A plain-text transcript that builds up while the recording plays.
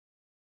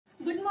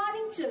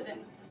children,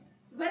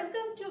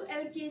 welcome to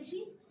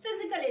LKG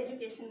Physical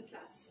Education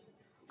class.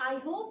 I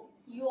hope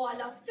you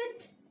all are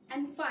fit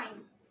and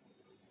fine.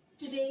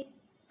 Today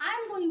I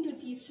am going to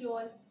teach you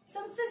all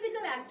some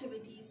physical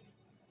activities.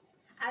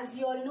 As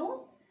you all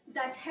know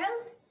that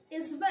health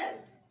is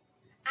wealth,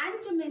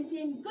 and to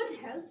maintain good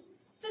health,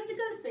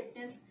 physical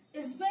fitness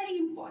is very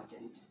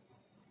important.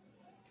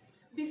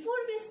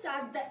 Before we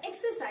start the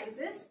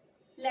exercises,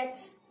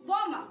 let's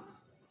warm up.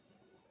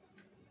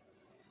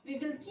 We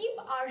will keep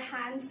our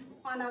hands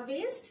on our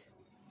waist.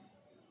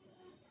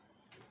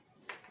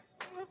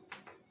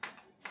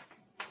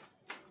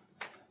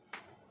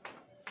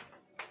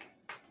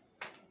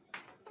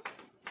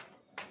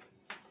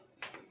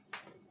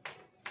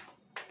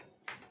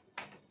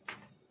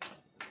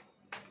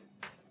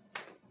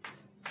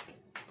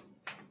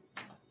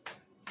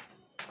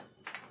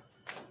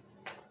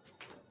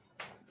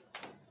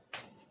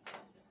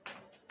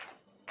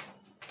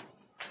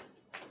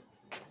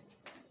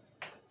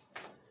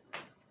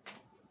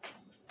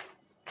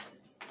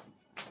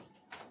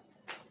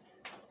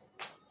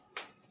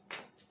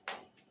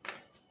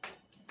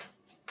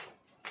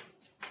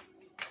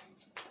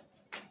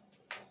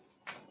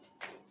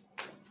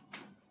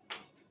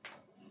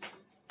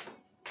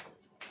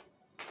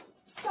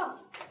 Stop.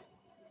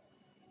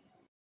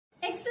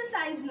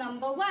 Exercise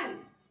number 1.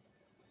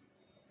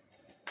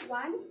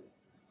 1,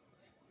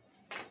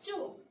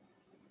 2,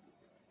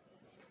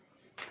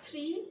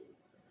 3,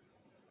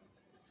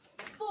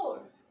 4,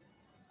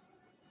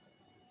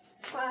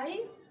 5,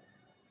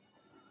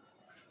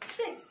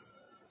 6,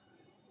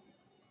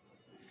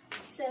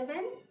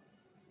 7,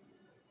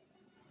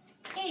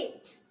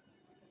 8,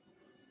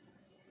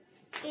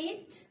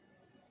 8,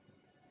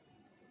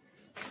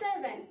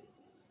 7,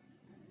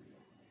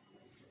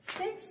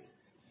 6,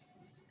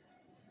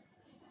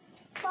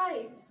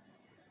 5,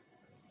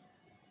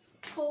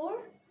 4,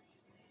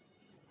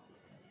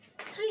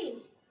 3,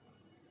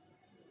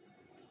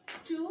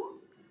 2,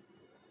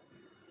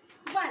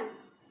 1.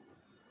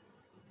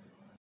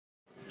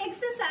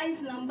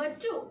 Exercise number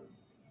 2.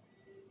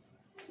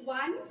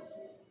 1,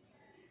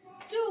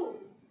 2,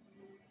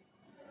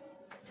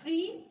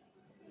 3,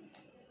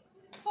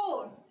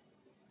 4,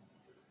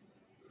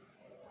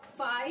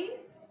 5,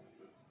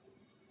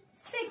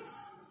 6,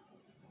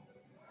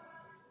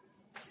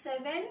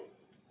 7,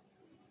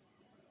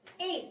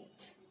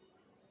 8,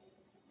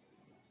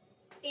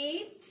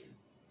 8,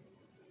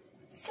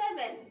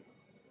 7,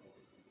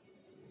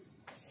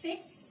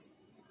 6,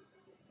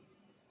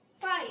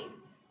 5,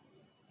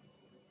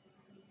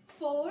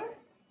 4,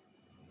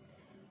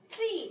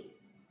 3,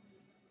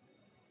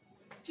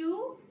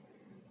 2,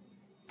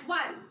 1.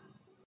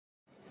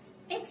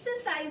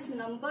 Exercise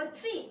number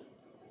 3.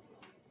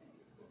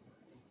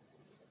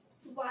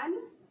 1,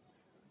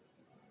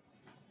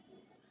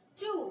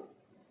 2,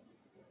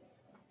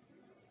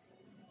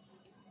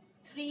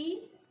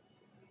 3,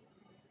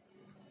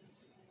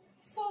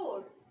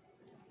 4,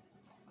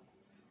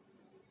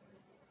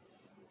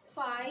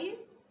 5,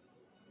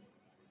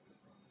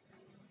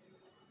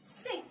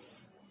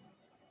 6,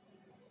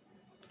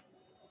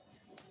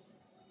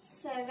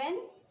 7,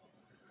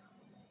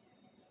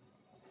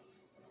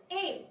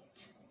 8,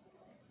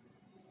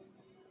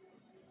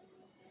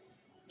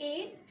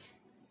 8,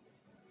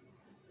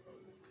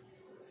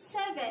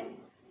 7,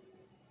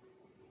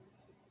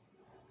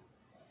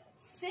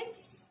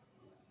 6,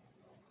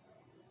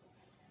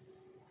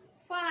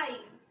 5,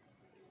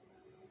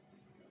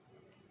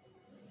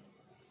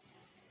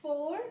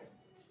 4,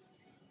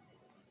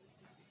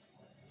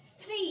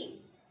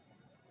 3,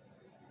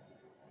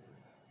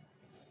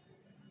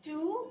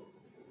 2,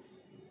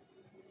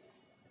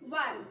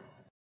 1.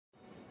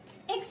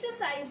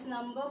 Exercise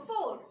number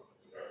 4.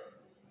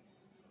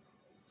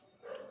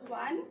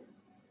 1,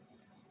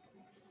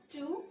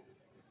 2,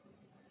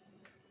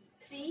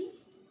 3,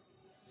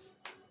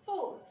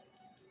 4,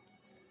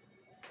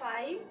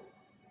 5,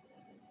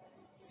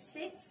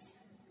 6,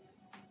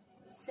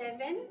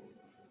 7,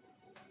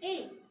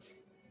 8,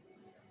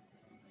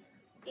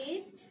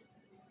 8,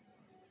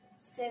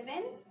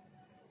 7,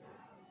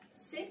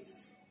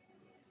 6,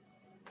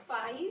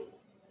 5,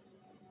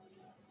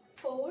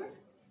 4,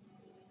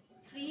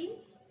 3,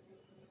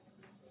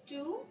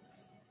 2,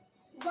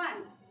 1.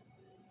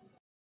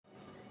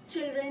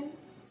 Children,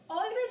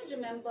 always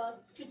remember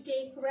to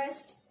take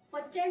rest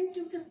for 10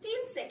 to 15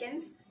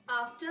 seconds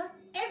after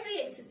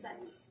every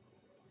exercise.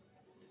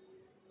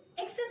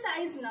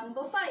 Exercise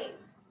number 5.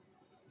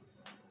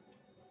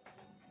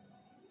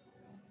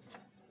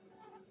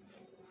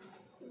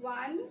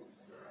 1,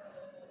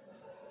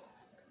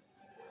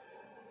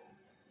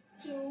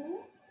 2,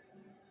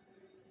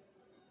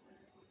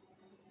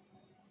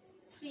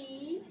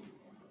 3,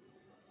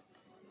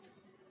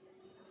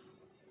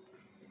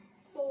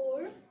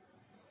 4,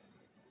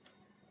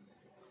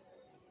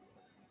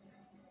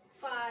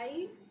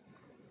 5,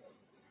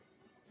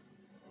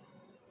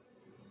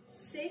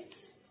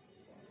 6,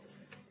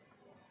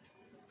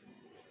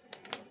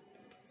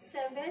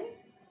 7,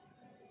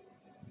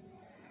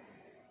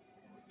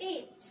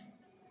 8.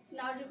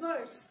 Now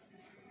reverse.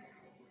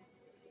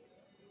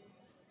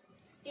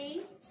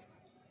 8,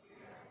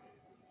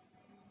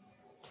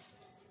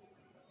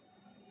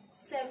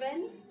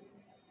 7,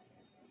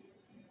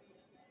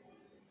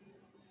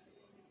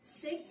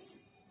 6,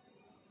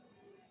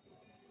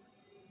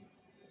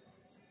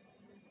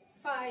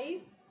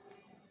 5,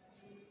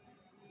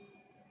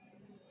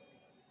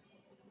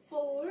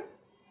 4,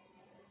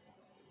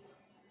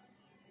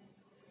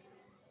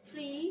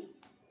 3,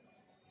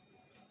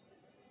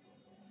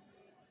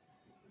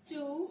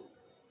 2,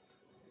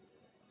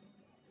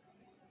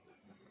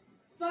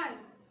 1.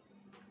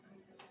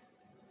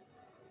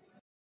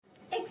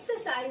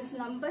 Exercise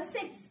number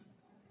 6.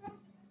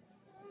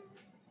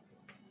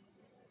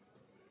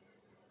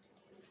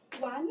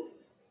 1,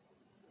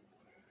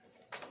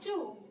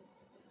 2,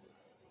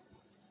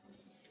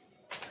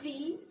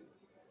 3,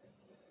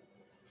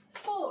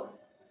 4,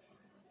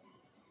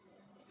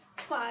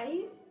 5,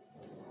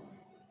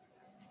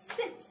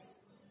 6,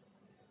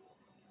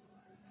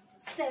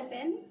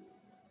 7,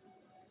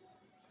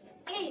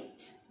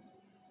 8,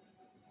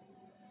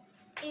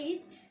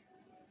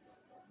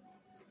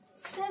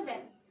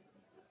 7,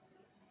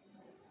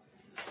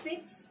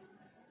 6,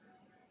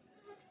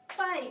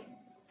 5,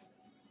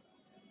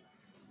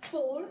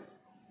 4,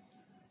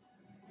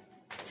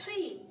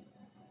 3,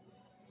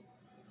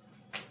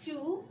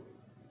 2,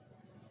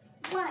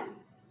 1.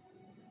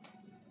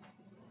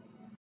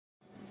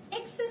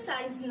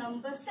 Exercise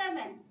number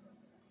 7.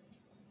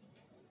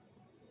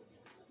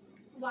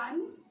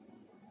 1,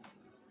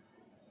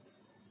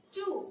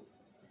 2,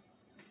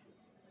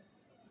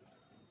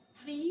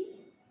 3,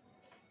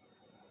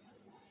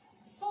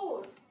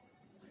 4,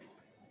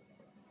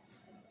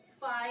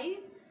 5,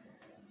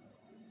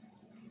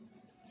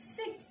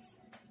 6,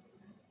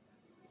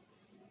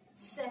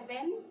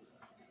 7,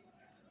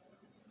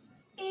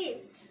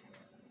 8,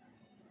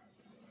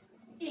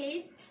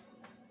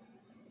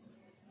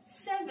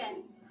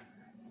 7,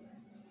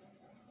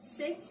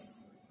 6,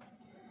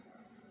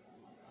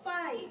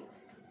 5,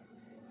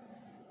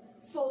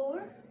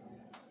 4,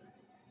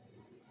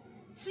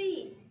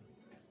 3,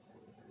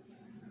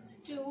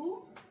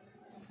 2,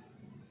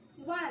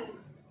 1.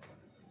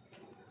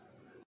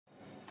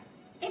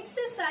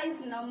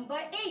 Exercise number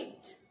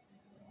 8.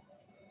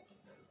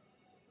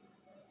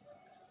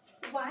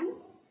 1,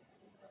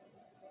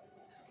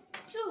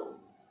 2,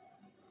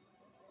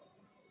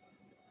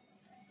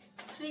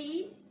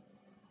 3,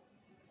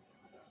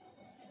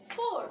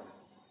 4,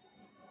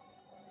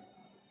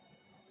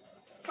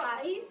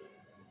 5,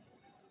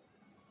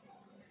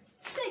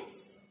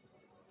 6,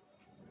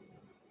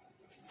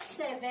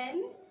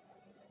 7,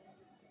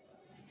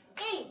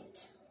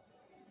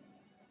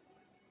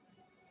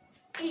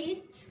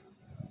 8,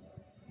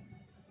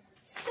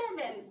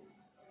 7,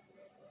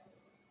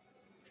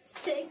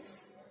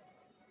 6,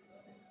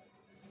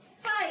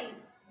 5,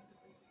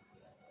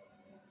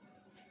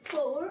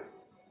 4,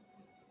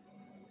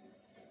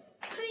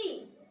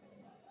 3,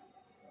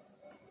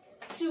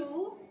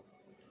 2,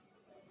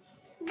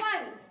 1.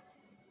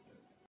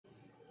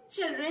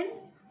 Children,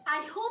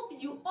 I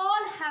hope you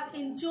all have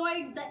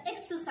enjoyed the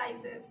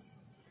exercises.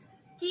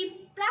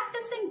 Keep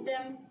practicing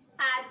them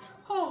at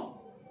home.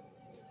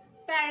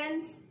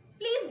 Parents,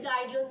 please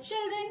guide your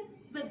children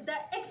with the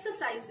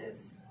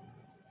exercises.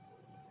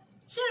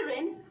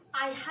 Children,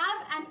 I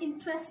have an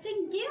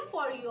interesting game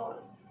for you all.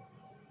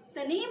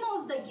 The name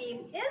of the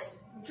game is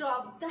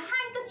Drop the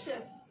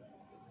Handkerchief.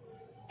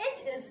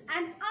 It is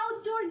an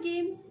outdoor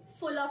game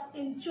full of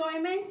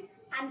enjoyment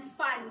and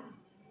fun.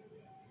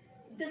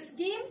 This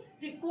game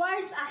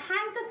requires a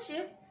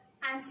handkerchief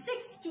and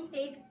 6 to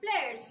 8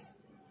 players.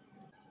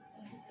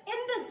 In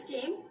this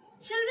game,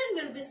 children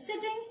will be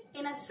sitting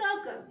in a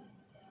circle,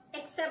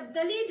 except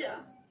the leader,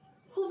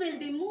 who will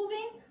be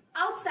moving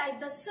outside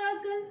the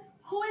circle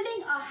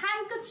holding a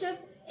handkerchief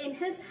in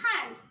his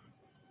hand,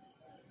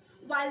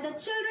 while the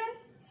children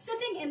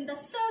sitting in the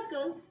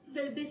circle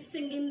will be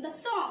singing the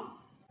song.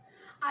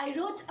 I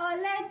wrote a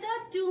letter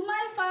to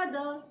my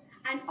father,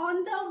 and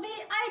on the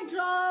way I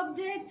dropped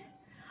it.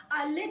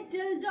 A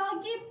little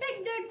doggy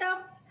picked it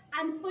up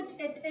and put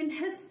it in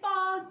his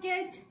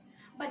pocket.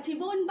 But he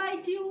won't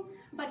bite you,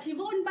 but he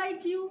won't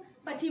bite you,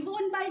 but he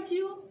won't bite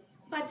you,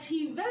 but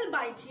he will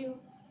bite you.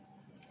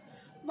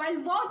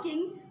 While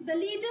walking, the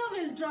leader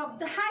will drop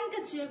the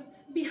handkerchief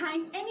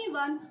behind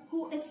anyone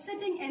who is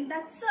sitting in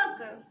that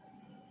circle.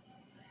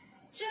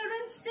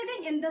 Children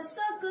sitting in the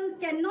circle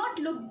cannot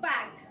look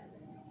back,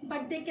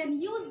 but they can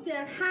use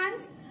their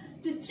hands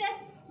to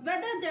check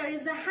whether there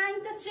is a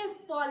handkerchief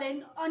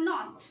fallen or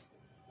not.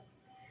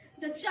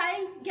 The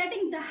child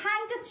getting the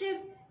handkerchief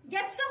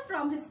gets up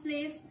from his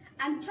place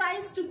and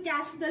tries to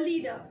catch the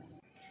leader.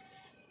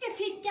 If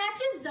he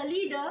catches the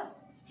leader,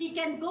 he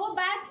can go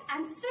back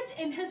and sit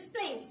in his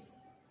place.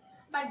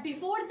 But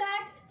before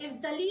that,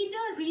 if the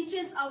leader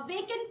reaches a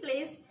vacant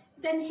place,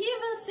 then he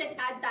will sit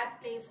at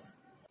that place.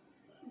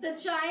 The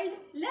child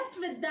left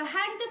with the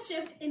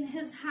handkerchief in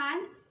his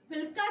hand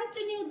will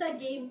continue the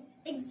game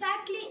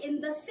exactly in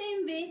the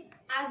same way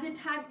as it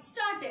had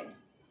started.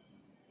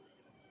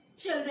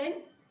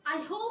 Children,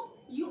 I hope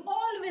you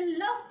all will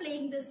love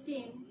playing this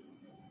game.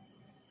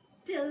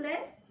 Till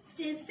then,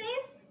 Stay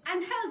safe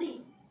and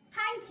healthy.